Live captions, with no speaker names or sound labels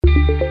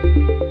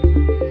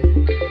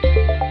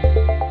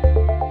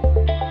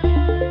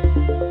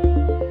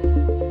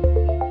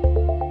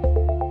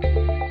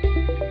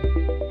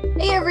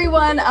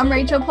everyone. I'm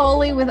Rachel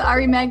Poley with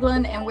Ari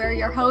Meglin, and we're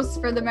your hosts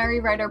for the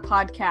Merry Writer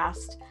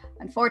podcast.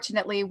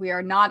 Unfortunately, we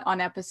are not on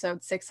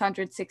episode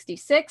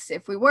 666.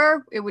 If we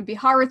were, it would be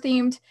horror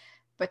themed,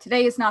 but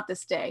today is not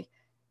this day.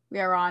 We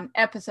are on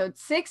episode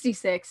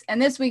 66,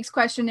 and this week's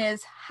question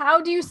is,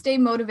 how do you stay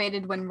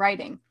motivated when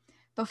writing?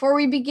 Before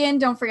we begin,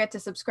 don't forget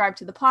to subscribe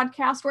to the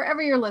podcast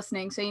wherever you're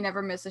listening so you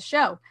never miss a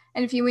show.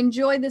 And if you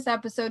enjoyed this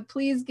episode,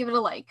 please give it a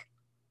like.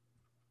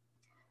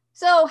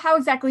 So how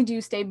exactly do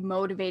you stay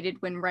motivated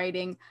when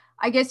writing?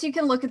 I guess you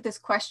can look at this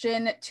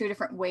question two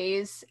different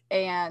ways,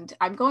 and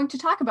I'm going to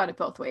talk about it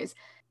both ways.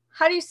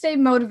 How do you stay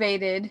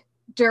motivated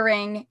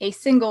during a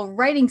single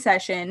writing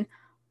session,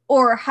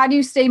 or how do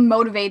you stay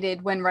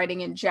motivated when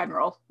writing in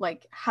general?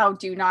 Like, how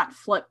do you not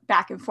flip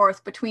back and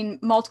forth between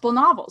multiple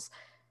novels?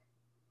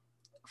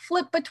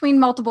 Flip between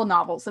multiple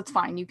novels. It's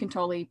fine. You can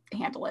totally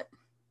handle it.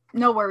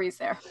 No worries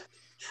there.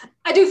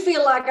 I do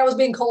feel like I was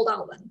being called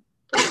out then.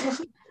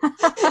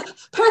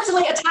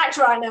 Personally attacked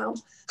right now.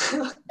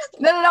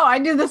 No. I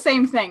do the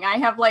same thing. I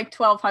have like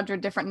 1,200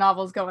 different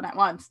novels going at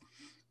once.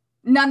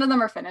 None of them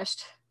are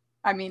finished.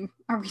 I mean,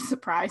 are we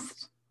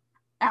surprised?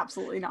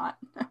 Absolutely not.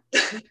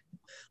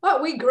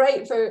 Aren't we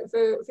great for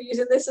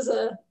using this as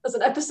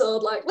an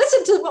episode? Like,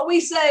 listen to what we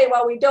say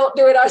while we don't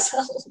do it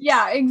ourselves.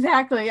 Yeah,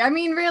 exactly. I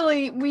mean,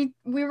 really, we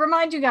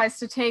remind you guys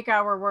to take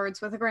our words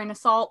with a grain of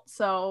salt.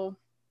 So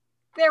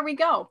there we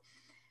go.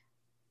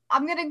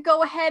 I'm going to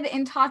go ahead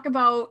and talk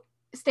about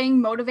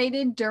staying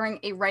motivated during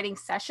a writing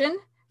session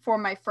for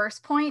my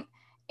first point.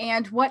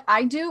 And what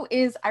I do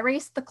is I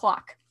race the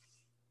clock.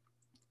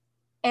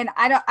 And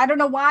I don't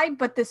know why,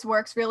 but this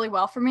works really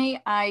well for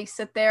me. I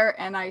sit there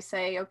and I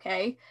say,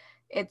 okay,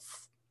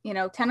 it's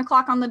 10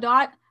 o'clock on the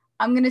dot.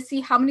 I'm going to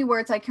see how many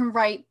words I can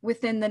write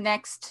within the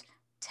next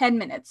 10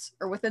 minutes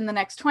or within the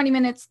next 20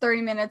 minutes,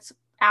 30 minutes,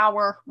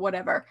 hour,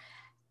 whatever.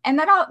 And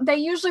that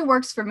usually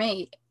works for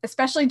me,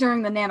 especially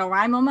during the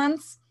NaNoWriMo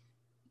months.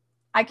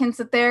 I can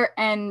sit there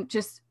and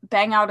just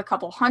bang out a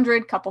couple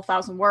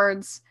thousand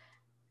words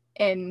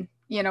in,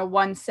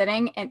 one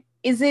sitting. And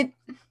is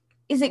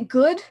it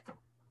good?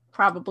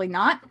 Probably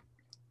not,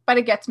 but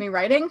it gets me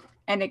writing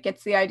and it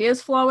gets the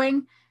ideas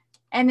flowing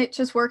and it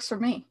just works for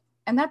me.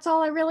 And that's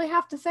all I really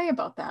have to say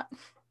about that.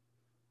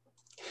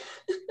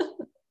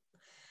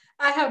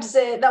 I have to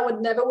say that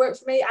would never work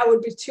for me. I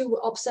would be too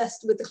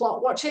obsessed with the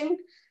clock watching.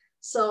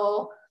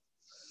 So,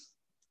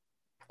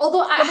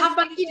 although I have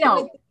managed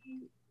to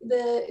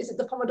is it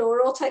the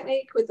Pomodoro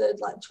technique with the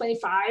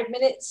 25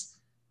 minutes?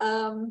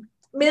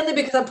 Mainly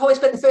because I'd probably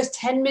spend the first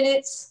 10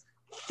 minutes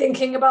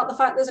thinking about the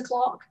fact there's a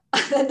clock,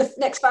 and then the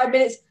next 5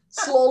 minutes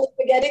slowly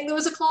forgetting there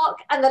was a clock,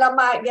 and then I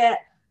might get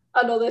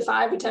another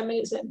 5 or 10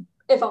 minutes in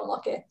if I'm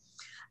lucky.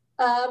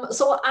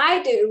 So what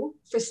I do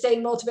for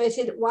staying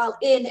motivated while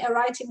in a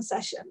writing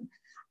session,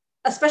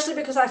 especially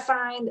because I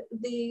find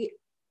the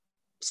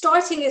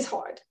starting is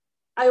hard.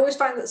 I always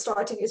find that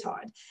starting is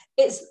hard.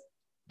 It's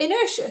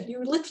inertia.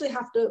 You literally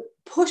have to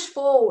push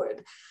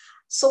forward.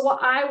 So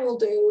what I will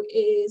do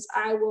is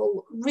I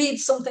will read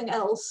something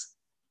else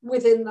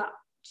within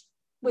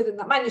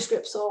that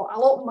manuscript. So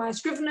I'll open my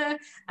Scrivener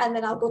and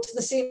then I'll go to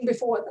the scene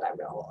before that I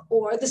wrote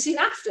or the scene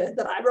after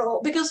that I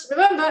wrote. Because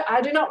remember, I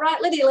do not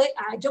write linearly.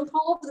 I jump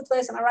all over the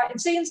place and I write in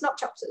scenes, not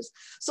chapters.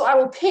 So I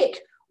will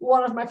pick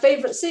one of my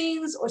favorite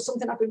scenes or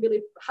something I've been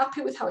really happy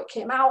with how it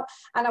came out,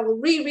 and I will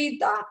reread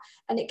that,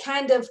 and it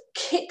kind of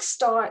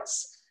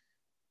kickstarts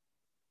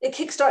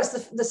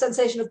the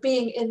sensation of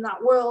being in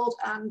that world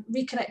and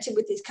reconnecting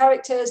with these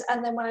characters.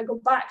 And then when I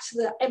go back to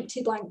the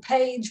empty blank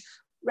page,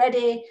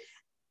 ready,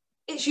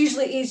 it's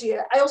usually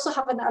easier. I also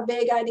have a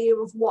vague idea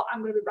of what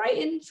I'm going to be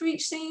writing for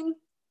each scene,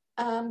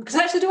 because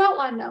I actually do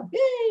outline now.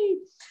 Yay!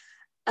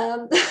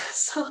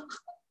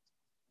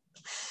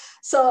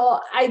 So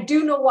I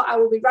do know what I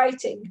will be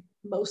writing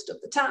most of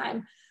the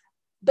time.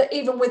 But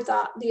even with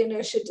that, the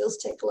inertia does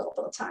take a little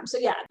bit of time. So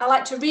yeah, I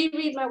like to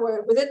reread my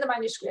work within the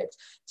manuscript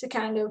to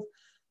kind of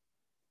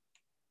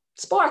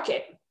spark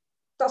it.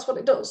 That's what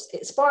it does.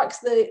 It sparks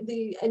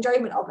the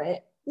enjoyment of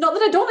it. Not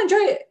that I don't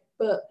enjoy it,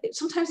 but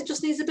sometimes it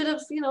just needs a bit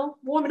of,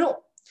 warming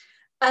up.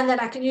 And then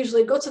I can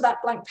usually go to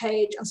that blank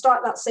page and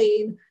start that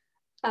scene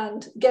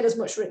and get as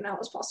much written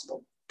out as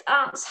possible.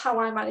 That's how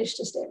I manage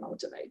to stay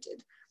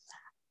motivated.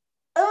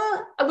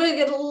 I'm going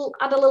to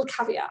add a little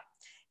caveat.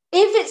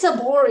 If it's a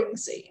boring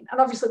scene,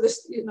 and obviously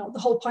this, the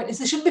whole point is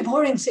there shouldn't be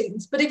boring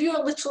scenes, but if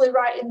you're literally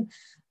writing,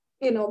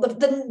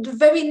 the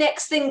very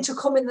next thing to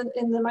come in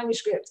the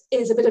manuscript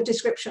is a bit of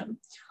description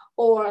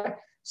or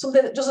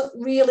something that doesn't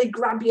really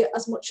grab you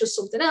as much as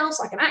something else,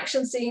 like an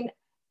action scene.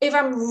 If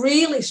I'm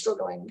really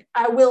struggling,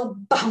 I will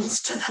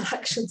bounce to that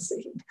action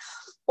scene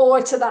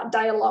or to that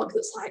dialogue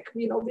that's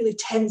really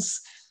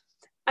tense.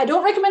 I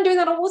don't recommend doing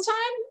that all the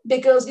time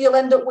because you'll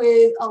end up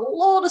with a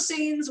lot of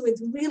scenes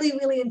with really,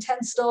 really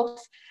intense stuff.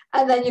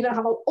 And then you're going to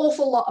have an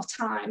awful lot of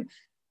time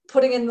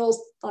putting in those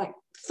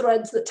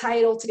threads that tie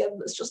it all together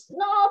that's just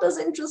not as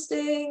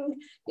interesting.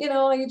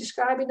 You're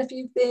describing a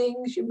few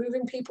things, you're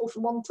moving people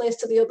from one place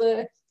to the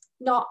other,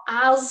 not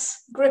as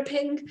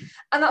gripping.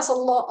 And that's a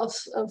lot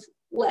of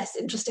less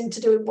interesting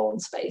to do in one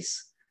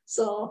space.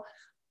 So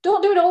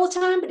don't do it all the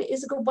time, but it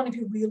is a good one if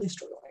you're really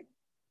struggling.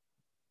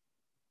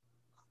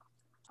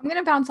 I'm going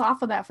to bounce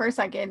off of that for a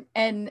second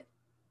and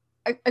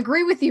I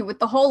agree with you with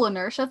the whole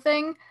inertia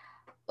thing.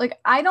 Like,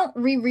 I don't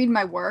reread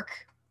my work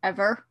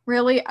ever,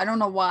 really. I don't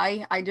know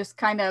why. I just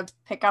kind of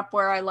pick up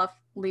where I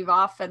leave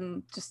off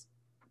and just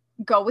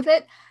go with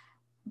it.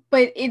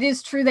 But it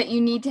is true that you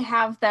need to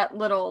have that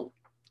little,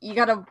 you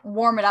got to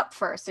warm it up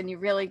first and you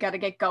really got to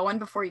get going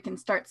before you can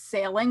start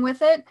sailing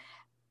with it.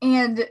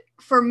 And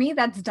for me,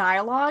 that's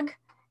dialogue.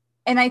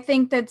 And I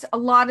think that a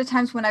lot of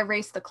times when I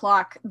race the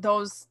clock,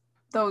 those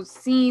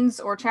scenes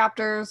or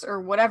chapters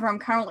or whatever I'm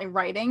currently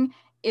writing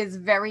is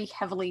very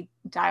heavily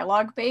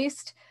dialogue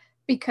based,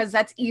 because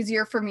that's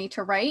easier for me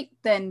to write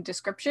than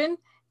description.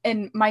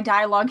 And my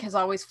dialogue has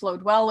always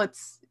flowed well.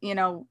 It's,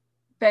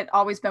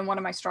 always been one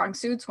of my strong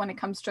suits when it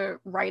comes to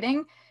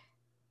writing.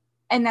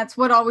 And that's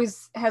what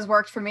always has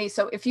worked for me.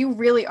 So if you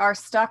really are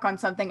stuck on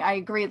something, I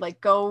agree, like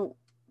go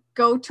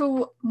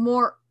to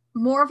more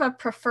of a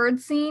preferred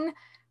scene,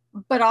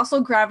 but also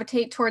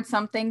gravitate towards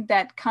something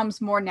that comes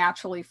more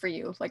naturally for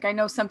you. Like, I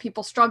know some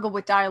people struggle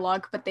with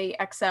dialogue, but they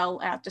excel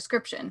at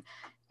description,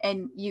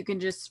 and you can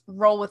just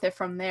roll with it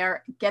from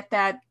there, get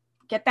that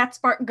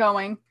spark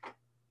going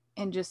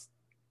and just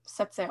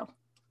set sail,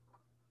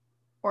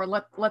 or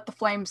let the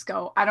flames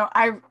go.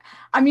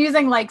 I'm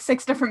using like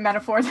 6 different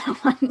metaphors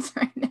at once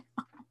right now.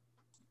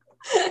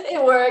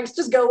 It works,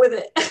 just go with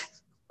it.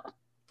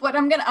 But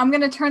I'm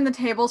gonna turn the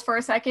tables for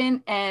a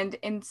second, and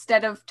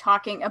instead of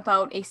talking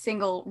about a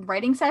single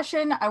writing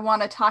session, I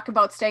want to talk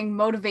about staying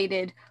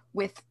motivated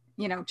with,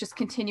 just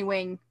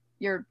continuing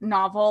your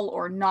novel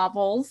or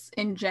novels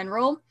in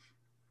general.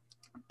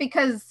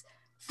 Because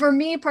for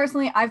me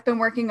personally, I've been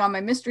working on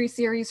my mystery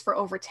series for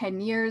over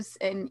 10 years,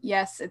 and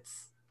yes,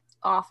 it's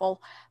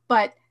awful,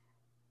 but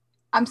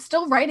I'm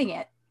still writing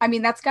it. I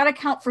mean, that's got to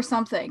count for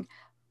something.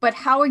 But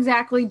how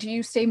exactly do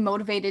you stay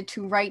motivated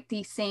to write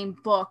the same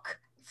book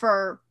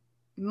for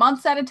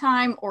months at a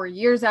time or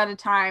years at a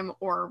time,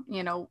 or,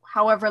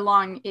 however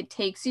long it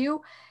takes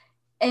you?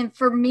 And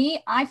for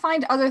me, I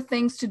find other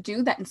things to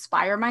do that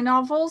inspire my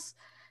novels,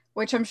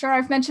 which I'm sure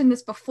I've mentioned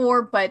this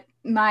before, but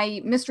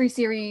my mystery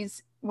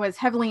series was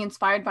heavily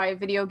inspired by a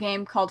video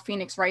game called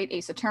Phoenix Wright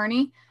Ace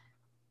Attorney.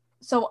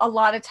 So a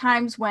lot of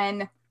times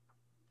when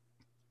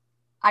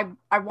I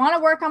want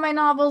to work on my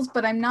novels,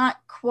 but I'm not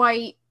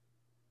quite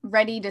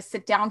ready to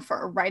sit down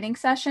for a writing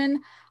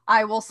session,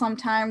 I will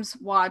sometimes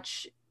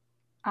watch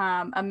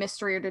a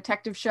mystery or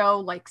detective show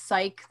like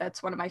Psych.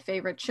 That's one of my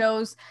favorite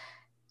shows.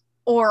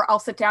 Or I'll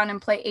sit down and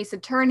play Ace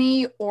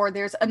Attorney, or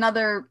there's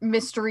another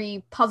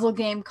mystery puzzle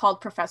game called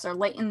Professor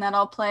Layton that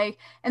I'll play.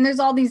 And there's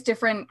all these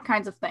different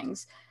kinds of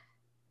things.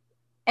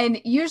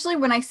 And usually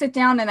when I sit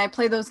down and I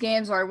play those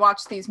games, or I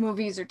watch these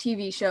movies or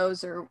TV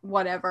shows or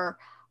whatever,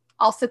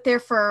 I'll sit there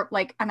for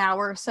like an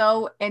hour or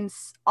so, and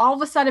all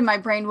of a sudden my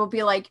brain will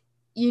be like,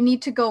 you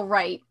need to go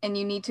write, and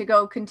you need to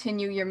go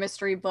continue your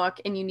mystery book,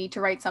 and you need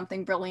to write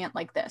something brilliant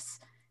like this.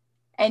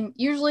 And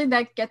usually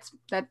that gets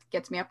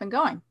me up and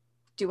going.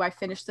 Do I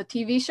finish the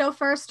TV show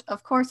first?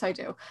 Of course I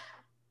do,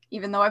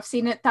 even though I've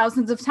seen it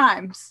thousands of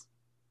times.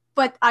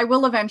 But I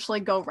will eventually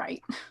go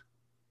write,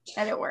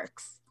 and it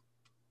works.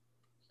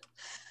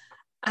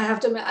 I have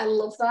to admit, I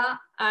love that.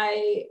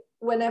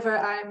 Whenever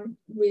I'm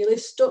really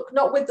stuck,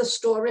 not with the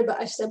story, but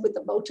I said with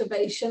the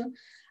motivation,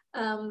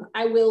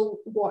 I will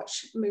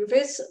watch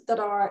movies that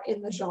are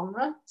in the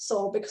genre.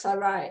 So because I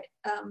write,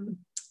 I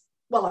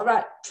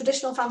write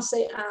traditional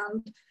fantasy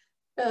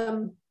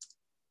and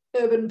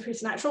urban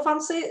preternatural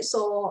fantasy.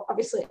 So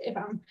obviously if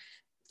I'm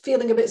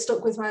feeling a bit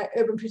stuck with my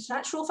urban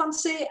preternatural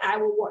fantasy, I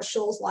will watch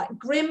shows like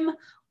Grimm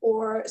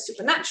or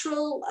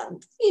Supernatural,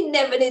 and you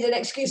never need an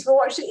excuse for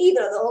watching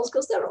either of those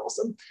because they're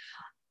awesome.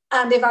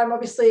 And if I'm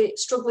obviously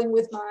struggling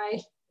with my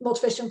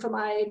motivation for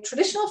my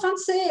traditional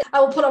fantasy, I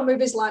will put on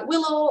movies like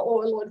Willow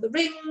or Lord of the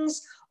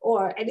Rings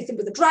or anything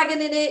with a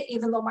dragon in it,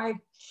 even though I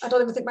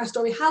don't even think my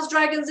story has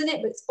dragons in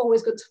it, but it's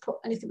always good to put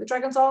anything with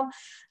dragons on.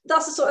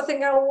 That's the sort of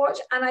thing I will watch.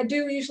 And I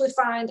do usually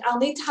find I'll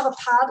need to have a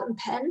pad and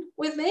pen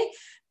with me,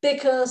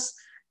 because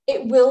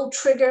it will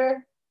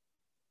trigger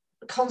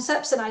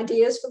concepts and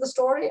ideas for the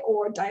story,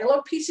 or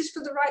dialogue pieces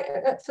for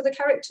the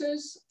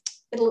characters.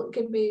 It'll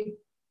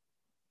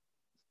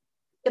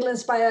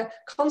inspire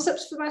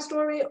concepts for my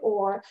story,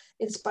 or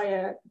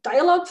inspire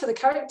dialogue for the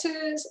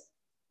characters,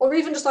 or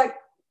even just like,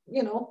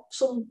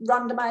 some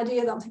random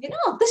idea that I'm thinking,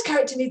 oh, this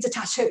character needs a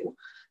tattoo,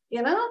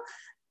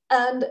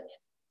 and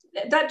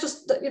that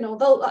just,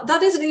 that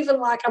isn't even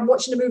like I'm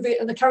watching a movie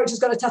and the character's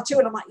got a tattoo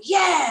and I'm like,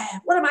 yeah,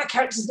 one of my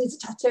characters needs a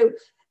tattoo.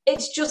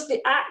 It's just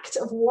the act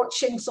of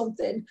watching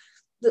something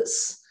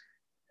that's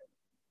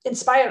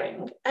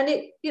inspiring, and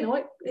it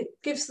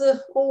gives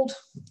the old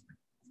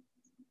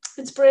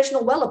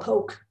inspirational well a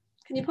poke.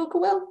 Can you poke a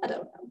well? I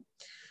don't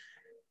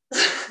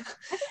know.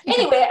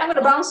 Anyway, I'm going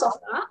to bounce off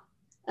that.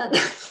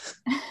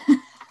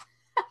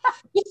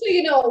 Just so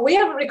you know, we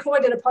haven't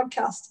recorded a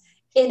podcast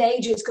in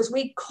ages because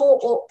we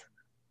caught up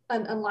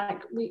and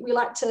like we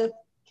like to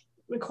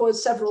record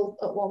several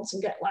at once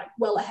and get like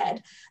well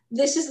ahead.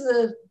 This is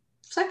the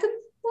second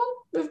one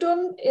we've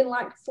done in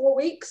like 4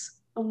 weeks.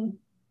 So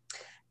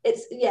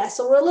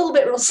we're a little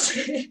bit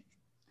rusty.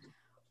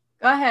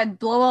 Go ahead,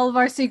 blow all of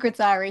our secrets,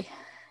 Ari.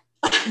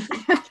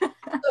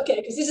 Okay,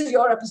 because this is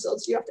your episode,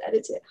 so you have to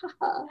edit it.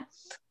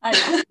 I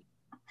know.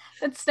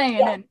 It's staying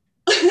in.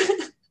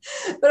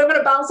 But I'm going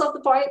to bounce off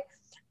the point.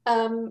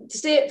 To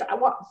stay,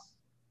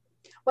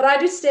 what I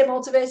do to stay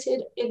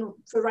motivated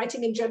for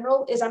writing in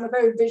general is I'm a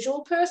very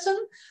visual person.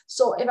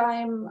 So if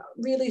I'm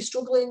really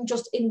struggling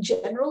just in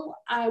general,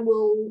 I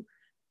will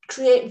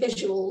create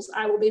visuals.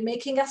 I will be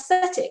making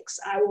aesthetics.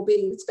 I will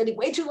be spending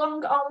way too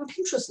long on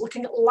Pinterest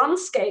looking at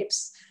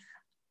landscapes.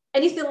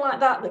 Anything like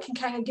that can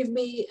kind of give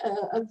me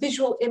a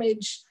visual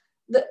image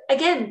that,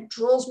 again,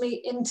 draws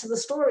me into the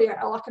story.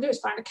 All I can do is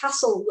find a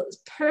castle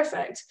that's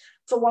perfect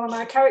for one of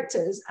my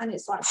characters, and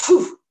it's like,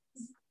 whew,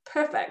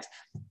 perfect.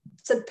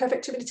 Said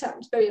perfect too many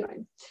times, very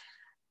annoying.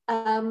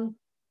 And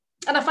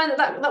I find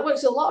that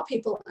works with a lot of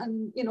people.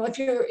 And, you know,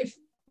 if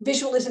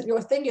visual isn't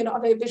your thing, you're not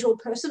a very visual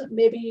person,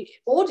 maybe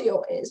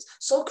audio is.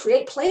 So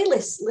create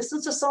playlists,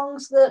 listen to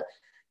songs that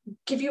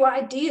give you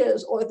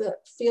ideas or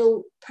that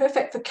feel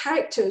perfect for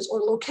characters or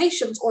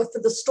locations or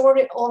for the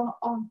story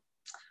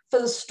for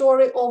the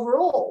story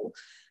overall.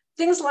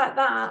 Things like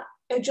that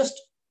are just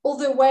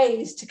other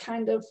ways to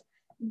kind of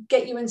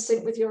get you in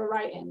sync with your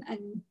writing.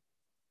 And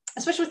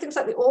especially with things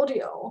like the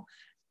audio,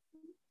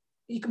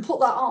 you can put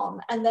that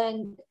on, and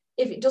then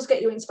if it does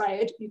get you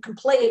inspired, you can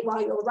play it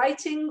while you're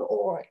writing,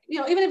 or, you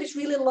know, even if it's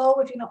really low,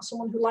 if you're not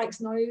someone who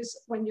likes noise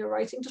when you're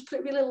writing, just put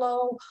it really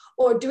low,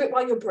 or do it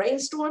while you're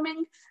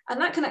brainstorming,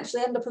 and that can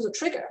actually end up as a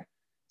trigger.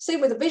 Same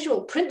with a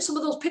visual, print some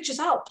of those pictures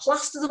out,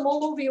 plaster them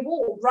all over your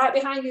wall, right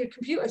behind your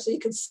computer so you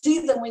can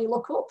see them when you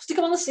look up, stick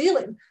them on the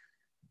ceiling,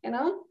 you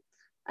know?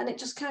 And it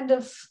just kind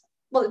of,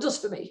 well, it does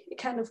for me, it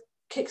kind of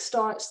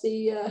kickstarts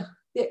the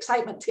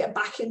excitement to get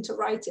back into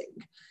writing.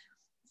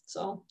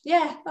 So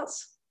yeah,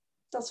 that's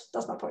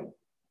my point.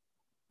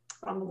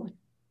 Randomly.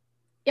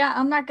 Yeah,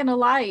 I'm not gonna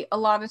lie. A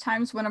lot of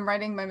times when I'm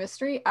writing my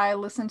mystery, I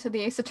listen to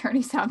the Ace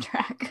Attorney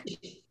soundtrack,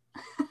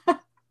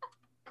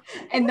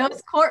 and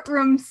those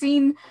courtroom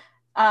scene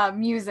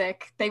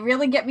music, they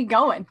really get me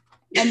going.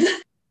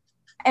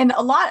 And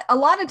a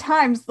lot of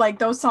times, like,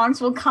 those songs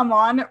will come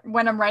on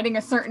when I'm writing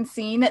a certain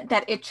scene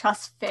that it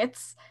just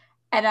fits,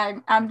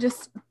 and I'm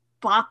just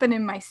bopping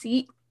in my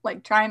seat,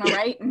 like trying to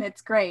write, and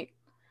it's great.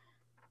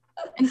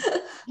 And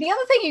the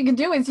other thing you can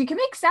do is you can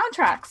make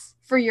soundtracks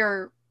for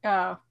your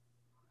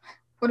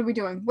what are we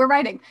doing? We're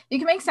writing. You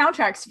can make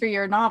soundtracks for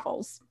your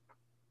novels.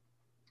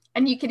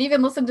 And you can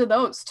even listen to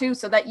those too,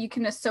 so that you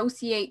can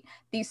associate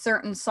these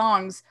certain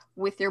songs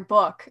with your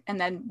book. And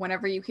then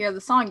whenever you hear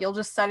the song, you'll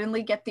just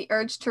suddenly get the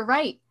urge to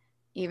write,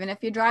 even if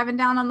you're driving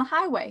down on the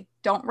highway.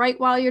 Don't write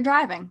while you're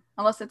driving,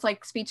 unless it's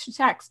like speech to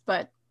text.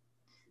 But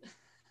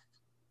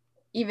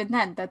even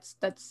then, that's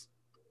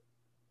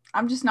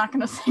I'm just not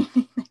going to say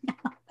anything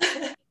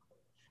else.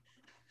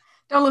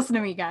 Don't listen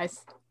to me,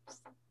 guys.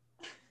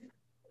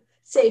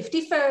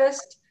 Safety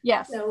first.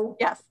 Yes. No.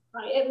 Yes.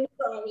 Right.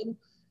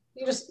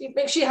 You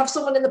make sure you have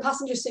someone in the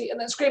passenger seat, and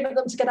then scream at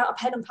them to get out a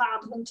pen and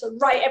pad and to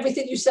write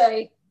everything you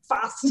say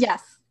fast.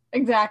 Yes,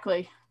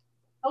 exactly.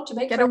 How to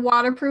make get a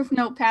waterproof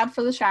notepad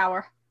for the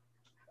shower.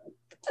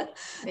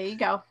 There you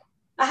go.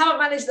 I haven't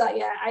managed that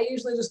yet. I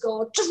usually just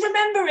go, just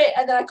remember it,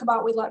 and then I come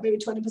out with like maybe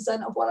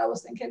 20% of what I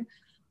was thinking.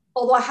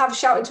 Although I have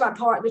shouted to my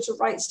partner to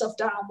write stuff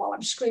down while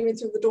I'm screaming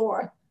through the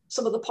door,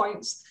 some of the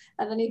points,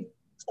 and then he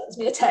sends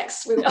me a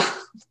text with it.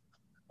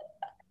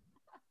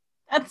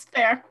 That's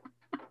fair.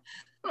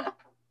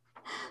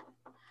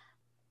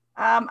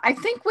 I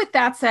think with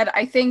that said,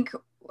 I think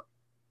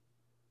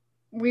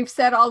we've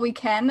said all we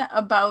can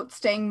about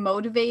staying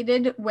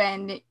motivated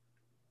when,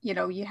 you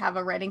know, you have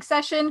a writing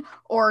session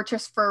or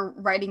just for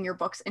writing your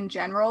books in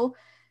general.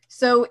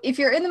 So if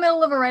you're in the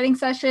middle of a writing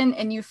session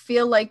and you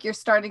feel like you're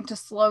starting to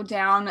slow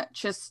down,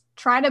 just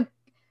try to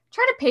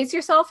pace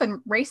yourself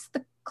and race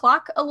the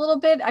clock a little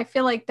bit. I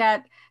feel like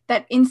that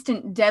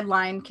instant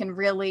deadline can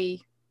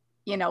really,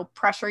 you know,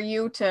 pressure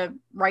you to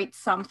write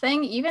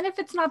something, even if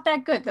it's not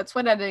that good. That's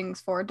what editing's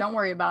for. Don't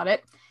worry about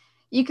it.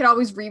 You could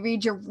always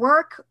reread your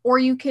work, or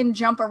you can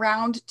jump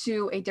around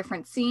to a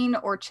different scene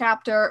or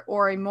chapter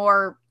or a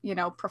more, you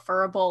know,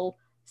 preferable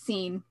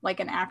scene, like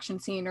an action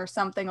scene or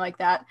something like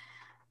that.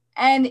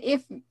 And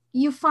if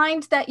you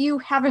find that you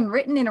haven't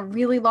written in a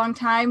really long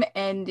time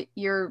and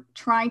you're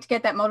trying to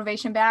get that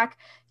motivation back,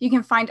 you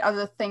can find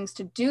other things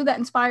to do that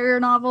inspire your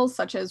novels,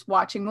 such as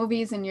watching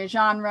movies in your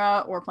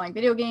genre or playing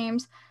video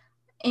games.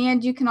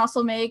 And you can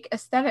also make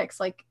aesthetics,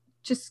 like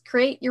just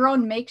create your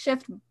own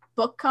makeshift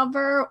book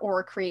cover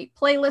or create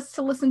playlists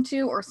to listen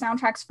to or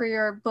soundtracks for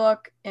your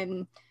book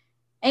and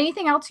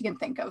anything else you can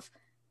think of.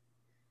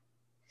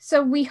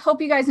 So we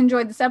hope you guys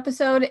enjoyed this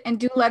episode, and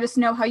do let us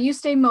know how you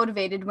stay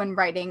motivated when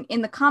writing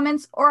in the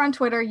comments or on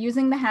Twitter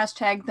using the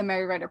hashtag The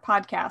Merry Writer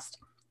Podcast.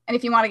 And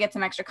if you want to get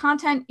some extra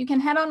content, you can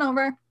head on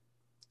over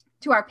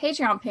to our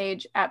Patreon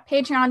page at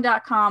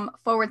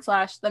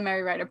patreon.com/The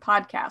Merry Writer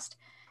Podcast.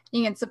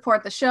 You can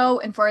support the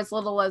show, and for as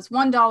little as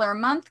 $1 a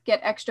month,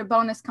 get extra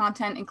bonus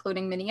content,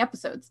 including mini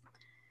episodes.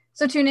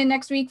 So tune in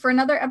next week for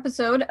another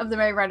episode of the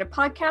May Writer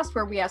Podcast,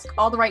 where we ask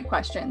all the right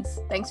questions.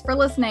 Thanks for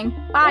listening.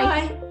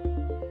 Bye.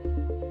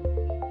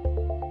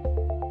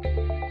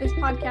 This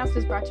podcast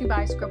is brought to you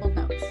by Scribbled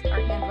Notes.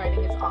 Our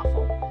handwriting is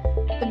awful.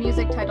 The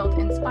music titled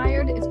Inspired